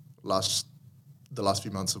the last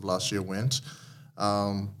few months of last year went.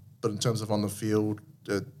 But in terms of on the field,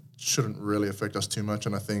 it shouldn't really affect us too much.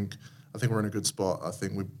 And I think we're in a good spot. I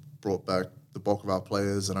think we brought back the bulk of our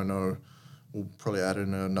players, and I know we'll probably add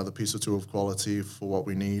in another piece or two of quality for what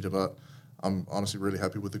we need. But I'm honestly really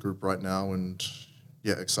happy with the group right now, and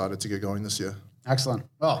excited to get going this year. Excellent.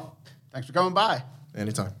 Well, thanks for coming by.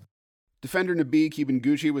 Anytime. Defender Nabi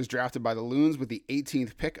Kibanguchi was drafted by the Loons with the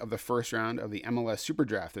 18th pick of the first round of the MLS Super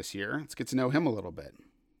Draft this year. Let's get to know him a little bit.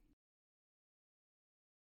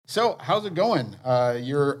 So, how's it going?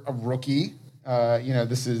 You're a rookie.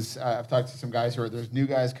 This is, I've talked to some guys there's new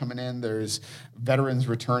guys coming in, there's veterans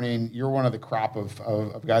returning. You're one of the crop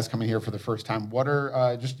of guys coming here for the first time. What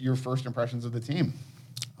are just your first impressions of the team?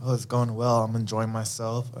 Well, it's going well. I'm enjoying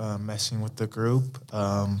myself, meshing with the group.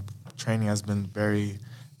 Training has been very,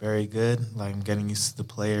 very good. Like, I'm getting used to the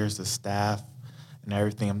players, the staff, and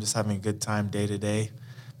everything. I'm just having a good time day to day,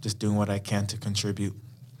 just doing what I can to contribute.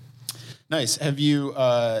 Nice. Have you,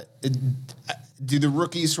 do the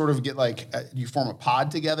rookies sort of get like, you form a pod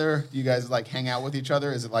together? Do you guys like hang out with each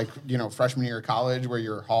other? Is it like, freshman year of college where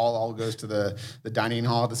your hall all goes to the dining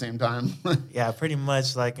hall at the same time? Yeah, pretty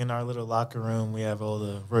much like in our little locker room, we have all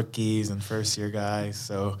the rookies and first year guys.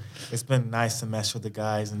 So it's been nice to mesh with the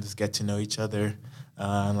guys and just get to know each other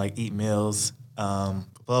and like eat meals. But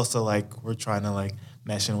also like we're trying to like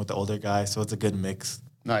mesh in with the older guys. So it's a good mix.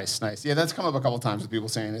 Nice. Yeah, that's come up a couple times with people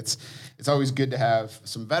saying it's always good to have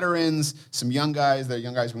some veterans, some young guys. The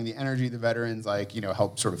young guys bring the energy. The veterans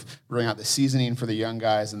help sort of bring out the seasoning for the young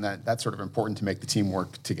guys, and that's sort of important to make the team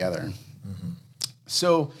work together. Mm-hmm.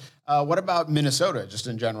 So, what about Minnesota, just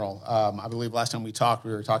in general? I believe last time we talked,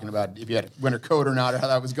 we were talking about if you had a winter coat or not, or how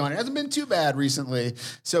that was going. It hasn't been too bad recently.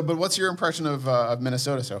 So, but what's your impression of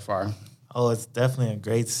Minnesota so far? Oh, it's definitely a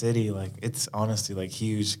great city. Like, it's honestly like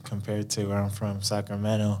huge compared to where I'm from,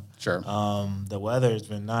 Sacramento. Sure. The weather has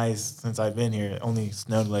been nice since I've been here. It only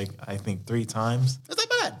snowed like I think 3 times. That's not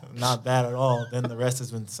bad. Not bad at all. Then the rest has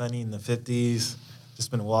been sunny in the 50s.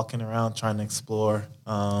 Just been walking around trying to explore.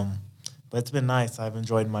 But it's been nice. I've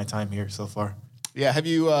enjoyed my time here so far. Yeah, have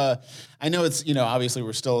you, I know it's, obviously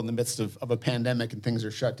we're still in the midst of a pandemic and things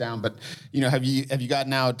are shut down, but, have you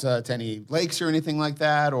gotten out to any lakes or anything like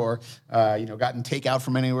that, or, gotten takeout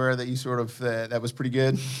from anywhere that you sort of, that was pretty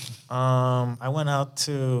good? I went out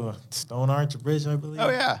to Stone Arch Bridge, I believe. Oh,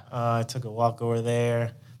 yeah. I took a walk over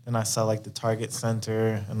there. Then I saw, like, the Target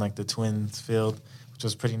Center and, like, the Twins field, which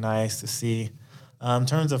was pretty nice to see. In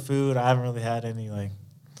terms of food, I haven't really had any, like,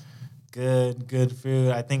 good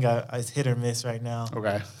food. I think it's hit or miss right now.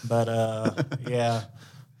 Okay. But yeah,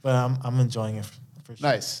 but I'm enjoying it for sure.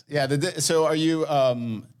 Nice. Yeah. So are you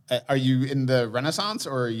in the Renaissance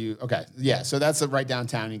or are you okay? Yeah. So that's right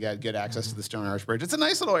downtown. You got good access to the Stone Arch Bridge. It's a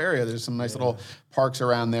nice little area. There's some nice little parks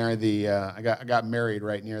around there. I got married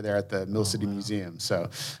right near there at the Mill City Museum. So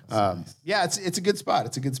yeah, it's a good spot.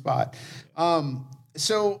 It's a good spot.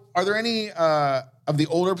 So are there any of the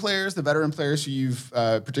older players, the veteran players who you've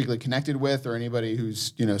particularly connected with, or anybody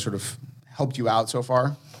who's sort of helped you out so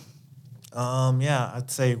far? Yeah, I'd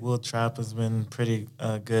say Will Trapp has been pretty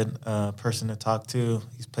good person to talk to.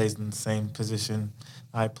 He's plays in the same position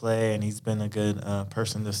I play, and he's been a good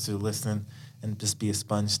person just to listen and just be a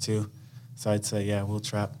sponge too. So I'd say, yeah, Will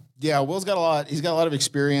Trapp. Yeah, Will's got a lot. He's got a lot of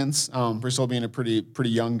experience. Bristol being a pretty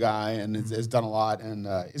young guy and has done a lot, and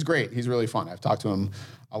he's great. He's really fun. I've talked to him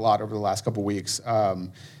a lot over the last couple of weeks,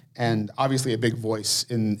 and obviously a big voice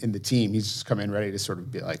in the team. He's just come in ready to sort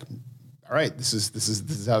of be like, all right, this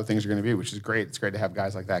is how things are going to be, which is great. It's great to have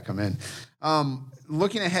guys like that come in.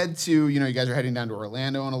 Looking ahead to, you guys are heading down to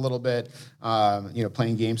Orlando in a little bit,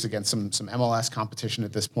 playing games against some MLS competition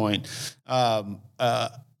at this point.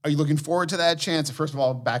 Are you looking forward to that chance? First of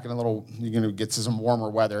all, back in a little, you're going to get to some warmer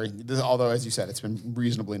weather. Although, as you said, it's been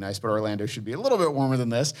reasonably nice, but Orlando should be a little bit warmer than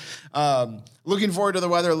this. Looking forward to the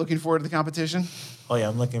weather, looking forward to the competition? Oh, yeah,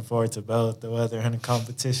 I'm looking forward to both the weather and the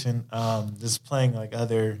competition. Just playing like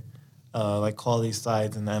other like quality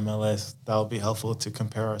sides in the MLS, that will be helpful to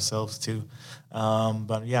compare ourselves to.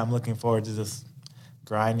 But, yeah, I'm looking forward to just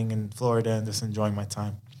grinding in Florida and just enjoying my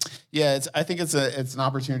time. Yeah, I think it's an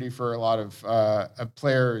opportunity for a lot of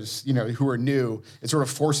players, who are new. It sort of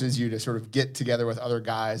forces you to sort of get together with other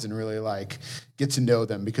guys and really like get to know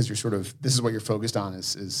them, because you're sort of, this is what you're focused on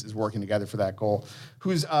is working together for that goal.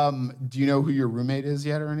 Do you know who your roommate is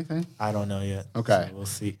yet or anything? I don't know yet. Okay, so we'll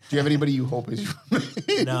see. Do you have anybody you hope is your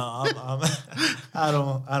roommate? No, I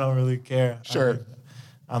don't really care. Sure.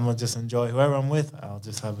 I'm gonna just enjoy whoever I'm with. I'll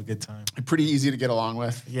just have a good time. Pretty easy to get along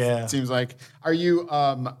with. Yeah, it seems like. Are you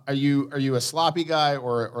a sloppy guy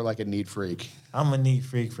or like a neat freak? I'm a neat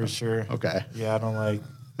freak for sure. Okay. Yeah, I don't like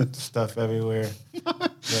stuff everywhere.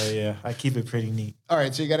 So yeah, I keep it pretty neat. All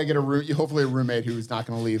right, so you got to get hopefully a roommate who's not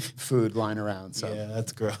going to leave food lying around. So yeah,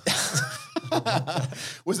 that's gross.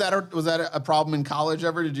 Was that a problem in college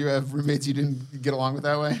ever? Did you have roommates you didn't get along with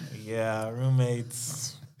that way? Yeah,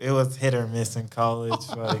 roommates. It was hit or miss in college,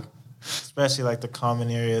 like especially like the common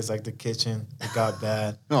areas, like the kitchen. It got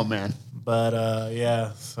bad. Oh man. But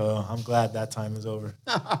yeah, so I'm glad that time is over.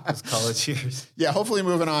 It's college years. Yeah, hopefully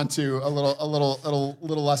moving on to a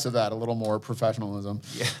little less of that, a little more professionalism.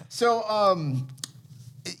 Yeah. So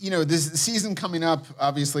this season coming up,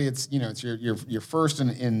 obviously it's it's your first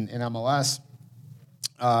in MLS.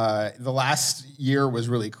 The last year was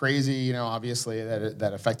really crazy, obviously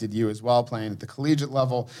that affected you as well, playing at the collegiate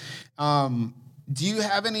level. Do you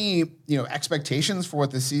have any, expectations for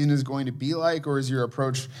what the season is going to be like, or is your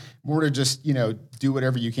approach more to just, do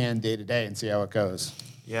whatever you can day to day and see how it goes?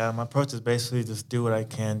 Yeah, my approach is basically just do what I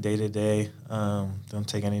can day to day. Don't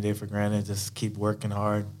take any day for granted. Just keep working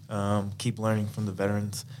hard. Keep learning from the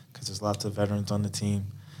veterans because there's lots of veterans on the team.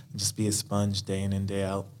 And just be a sponge day in and day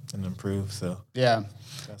out and improve. So Yeah.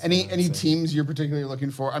 that's Any what I'd say. teams you're particularly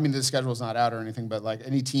looking for? I mean, the schedule's not out or anything, but like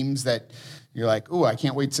any teams that you're like, oh, I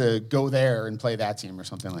can't wait to go there and play that team or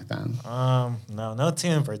something like that. No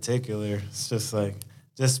team in particular. It's just like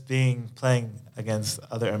playing against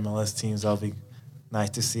other MLS teams. That'll be nice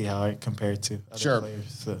to see how I compare to other Sure. players.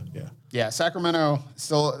 So yeah, Yeah, Sacramento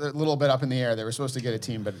still a little bit up in the air. They were supposed to get a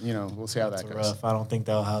team, but we'll see how it's that goes. rough. I don't think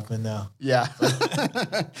that'll happen now. Yeah.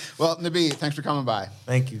 Well, Nabi, thanks for coming by.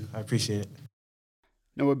 Thank you. I appreciate it.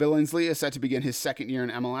 Noah Billingsley is set to begin his second year in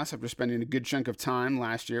MLS after spending a good chunk of time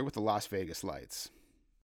last year with the Las Vegas Lights.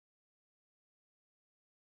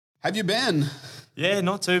 Have you been? Yeah,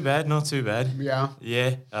 not too bad. Yeah.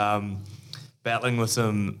 Yeah, battling with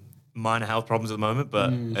some minor health problems at the moment,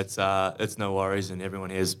 but it's no worries, and everyone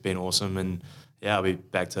here has been awesome, and yeah, I'll be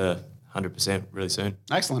back to 100% really soon.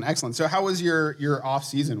 Excellent. So how was your off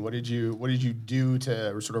season? What did you do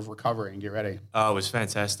to sort of recover and get ready? Oh, it was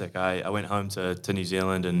fantastic. I went home to New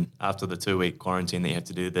Zealand, and after the 2-week quarantine that you have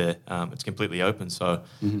to do there, it's completely open. So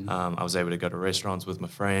I was able to go to restaurants with my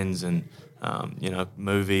friends, and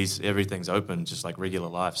movies. Everything's open, just like regular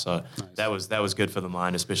life. So that was good for the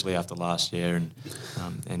mind, especially after last year.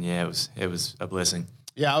 And yeah, it was a blessing.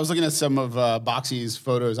 Yeah, I was looking at some of Boxy's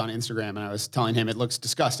photos on Instagram, and I was telling him it looks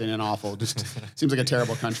disgusting and awful. Just seems like a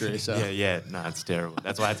terrible country. So No, it's terrible.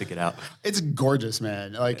 That's why I had to get out. it's gorgeous,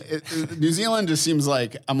 man. Like New Zealand just seems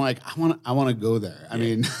like I want to go there. I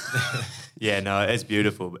mean, Yeah, no, it's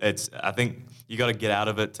beautiful. I think you got to get out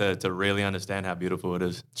of it to really understand how beautiful it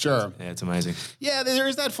is. Sure. It's amazing. yeah, there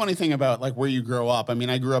is that funny thing about like where you grow up. I mean,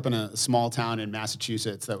 I grew up in a small town in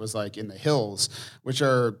Massachusetts that was like in the hills, which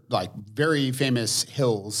are like very famous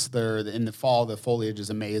hills. They're in the fall, the foliage is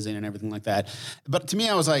amazing and everything like that. But to me,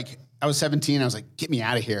 I was 17. I was like, get me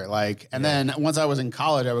out of here. Like, and then once I was in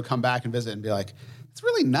college, I would come back and visit and be like, it's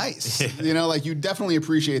really nice. Like you definitely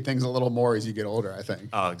appreciate things a little more as you get older, I think.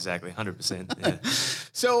 Oh, exactly, 100%. Yeah.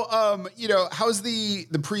 So, how's the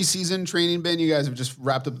preseason training been? You guys have just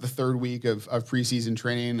wrapped up the third week of preseason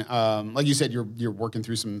training. Like you said, you're working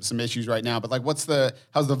through some issues right now, but like, how's the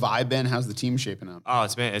vibe been? How's the team shaping up? Oh,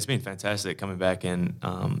 it's been fantastic coming back and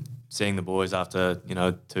seeing the boys after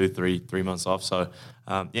 2-3 months off. So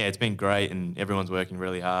it's been great, and everyone's working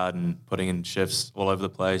really hard and putting in shifts all over the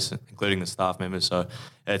place, including the staff members. So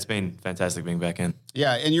it's been fantastic being back in.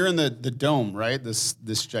 Yeah, and you're in the dome, right? This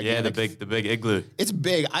gigantic. Yeah, the big igloo. It's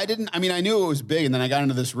big. I knew it was big, and then I got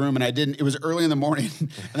into this room, and it was early in the morning, and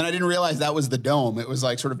then I didn't realize that was the dome. It was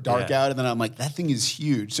like sort of dark out, and then I'm like, that thing is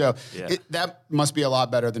huge. So that must be a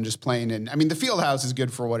lot better than just playing in. I mean, the field house is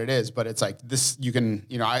good for what it is, but it's like this, you can,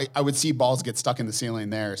 I would see balls get stuck in the ceiling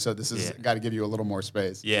there. So this has got to give you a little more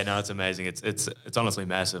space. Yeah, no, it's amazing. It's honestly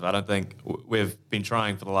massive. I don't think we've been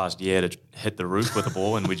trying for the last year to hit the roof with a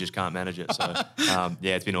ball, and we just can't manage it. So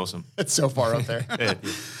it's been awesome. It's so far up there.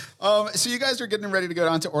 So you guys are getting ready to go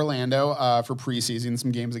down to Orlando for preseason,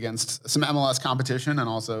 some games against some MLS competition and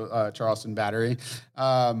also Charleston Battery.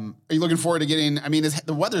 Are you looking forward to getting? I mean,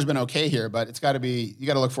 the weather's been okay here, but you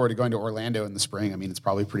got to look forward to going to Orlando in the spring. I mean, it's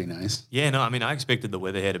probably pretty nice. Yeah, no, I mean, I expected the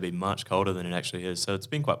weather here to be much colder than it actually is, so it's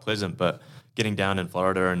been quite pleasant. But getting down in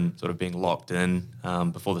Florida and sort of being locked in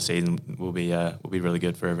before the season will be really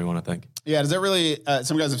good for everyone, I think. Yeah, does that really?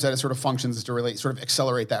 Some guys have said it sort of functions to really sort of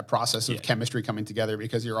accelerate that process of chemistry coming together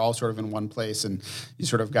because you're all sort of in one place and you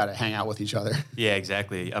sort of got to hang out with each other. Yeah,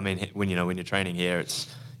 exactly. I mean, when you're training here,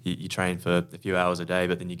 it's you train for a few hours a day,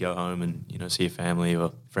 but then you go home and see your family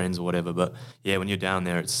or friends or whatever. But yeah, when you're down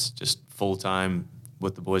there, it's just full time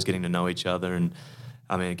with the boys getting to know each other. And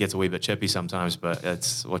I mean, it gets a wee bit chippy sometimes, but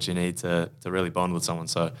it's what you need to really bond with someone.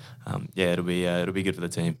 So it'll be good for the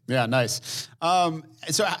team. Yeah, nice. And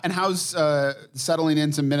how's settling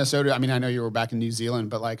into Minnesota? I mean, I know you were back in New Zealand,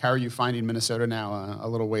 but like, how are you finding Minnesota now? A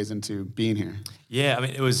little ways into being here. Yeah, I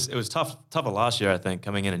mean, it was tougher last year, I think,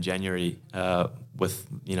 coming in January with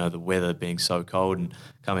the weather being so cold and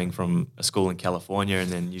coming from a school in California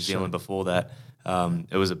and then New Zealand before that.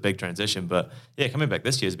 It was a big transition, but yeah, coming back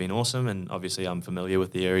this year has been awesome, and obviously I'm familiar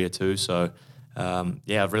with the area too. So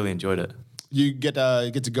I've really enjoyed it. You get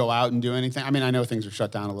to go out and do anything? I mean, I know things are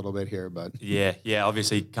shut down a little bit here, but yeah,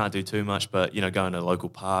 obviously can't do too much, but going to local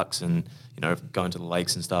parks and going to the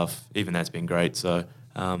lakes and stuff, even that's been great. So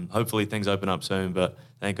hopefully things open up soon, but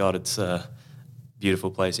thank God it's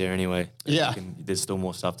beautiful place here anyway. Yeah. There's still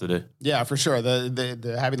more stuff to do. Yeah, for sure.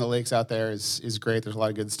 The having the lakes out there is great. There's a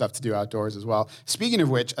lot of good stuff to do outdoors as well. Speaking of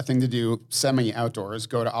which, a thing to do semi-outdoors,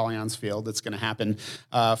 go to Allianz Field. It's going to happen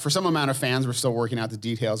for some amount of fans. We're still working out the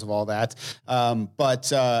details of all that.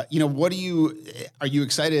 But are you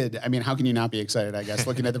excited? I mean, how can you not be excited, I guess,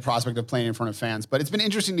 looking at the prospect of playing in front of fans? But it's been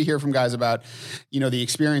interesting to hear from guys about, the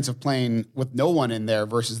experience of playing with no one in there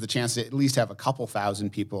versus the chance to at least have a couple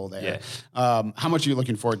thousand people there. Yeah. How much are you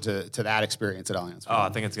looking forward to that experience at Allianz Field? Oh, I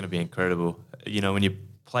think it's going to be incredible. When you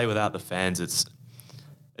play without the fans, it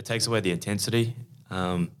takes away the intensity,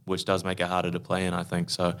 which does make it harder to play in, I think.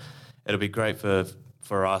 So it'll be great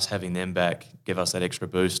for us having them back, give us that extra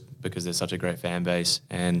boost because they're such a great fan base.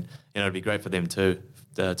 And, it'd be great for them too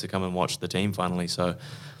to come and watch the team finally. So,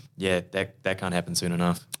 yeah, that can't happen soon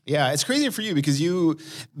enough. Yeah, it's crazy for you because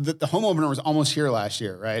the home opener was almost here last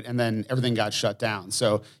year, right? And then everything got shut down.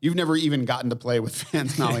 So you've never even gotten to play with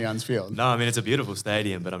fans in Allianz Field. No, I mean, it's a beautiful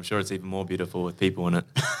stadium, but I'm sure it's even more beautiful with people in it.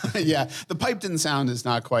 Yeah, the piped-in sound is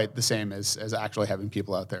not quite the same as actually having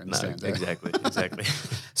people out there in the stands. Exactly.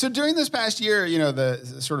 So during this past year, the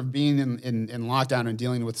sort of being in lockdown and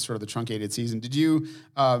dealing with sort of the truncated season, did you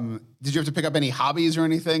have to pick up any hobbies or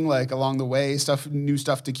anything like along the way, new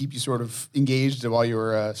stuff to keep you sort of engaged while you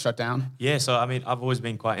were shut down? Yeah, so I mean, I've always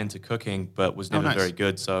been quite into cooking, but was never nice. very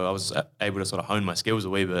good. So I was able to sort of hone my skills a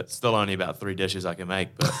wee bit. Still only about 3 dishes I can make,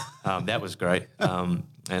 but that was great.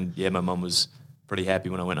 And yeah, my mum was pretty happy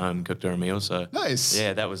when I went home and cooked her a meal. So Nice.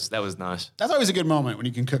 Yeah, that was nice. That's always a good moment when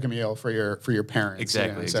you can cook a meal for your parents.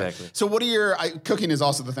 Exactly, So- exactly. So what are cooking is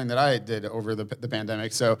also the thing that I did over the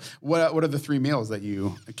pandemic. So what are the 3 meals that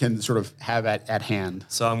you can sort of have at hand?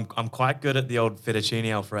 So I'm quite good at the old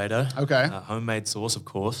fettuccine alfredo. Okay. Homemade sauce, of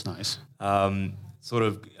course. Nice. Sort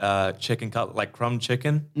of chicken cut like crumb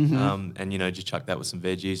chicken, and just chuck that with some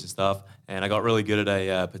veggies and stuff. And I got really good at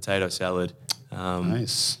a potato salad.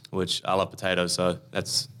 Nice. Which I love potatoes, so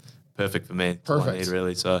that's perfect for me. That's all I Perfect. need,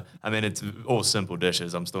 really. So I mean, it's all simple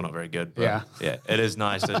dishes. I'm still not very good, but Yeah. it is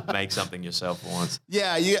nice to make something yourself for once.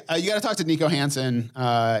 Yeah, you got to talk to Nico Hansen.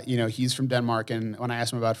 He's from Denmark, and when I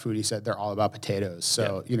asked him about food, he said they're all about potatoes.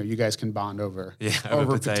 So you guys can bond over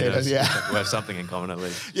Over potatoes. Yeah. We have something in common at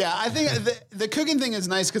least. Yeah, I think the cooking thing is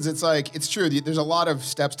nice because it's true. There's a lot of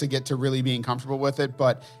steps to get to really being comfortable with it.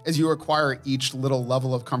 But as you acquire each little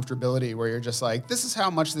level of comfortability where you're just like, this is how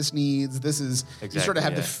much this needs. You sort of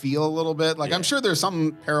have to feel a little bit. Like, I'm sure there's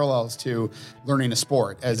some parallels to learning a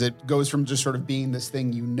sport as it goes from just sort of being this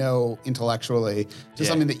thing intellectually to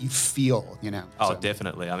something that you feel, Oh, So-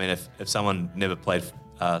 definitely. I mean, if someone never played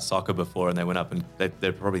soccer before and they went up and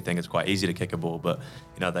they'd probably think it's quite easy to kick a ball, but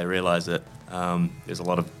they realize that there's a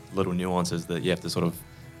lot of little nuances that you have to sort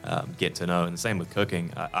of get to know. And the same with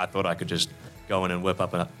cooking. I thought I could just go in and whip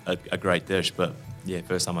up a great dish, but yeah,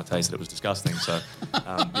 first time I tasted it was disgusting. So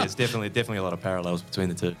it's definitely a lot of parallels between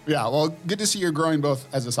the two. Yeah, well, good to see you're growing both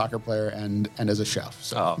as a soccer player and as a chef.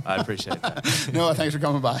 So, Oh, I appreciate that. Noah, thanks for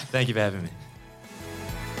coming by. Thank you for having me.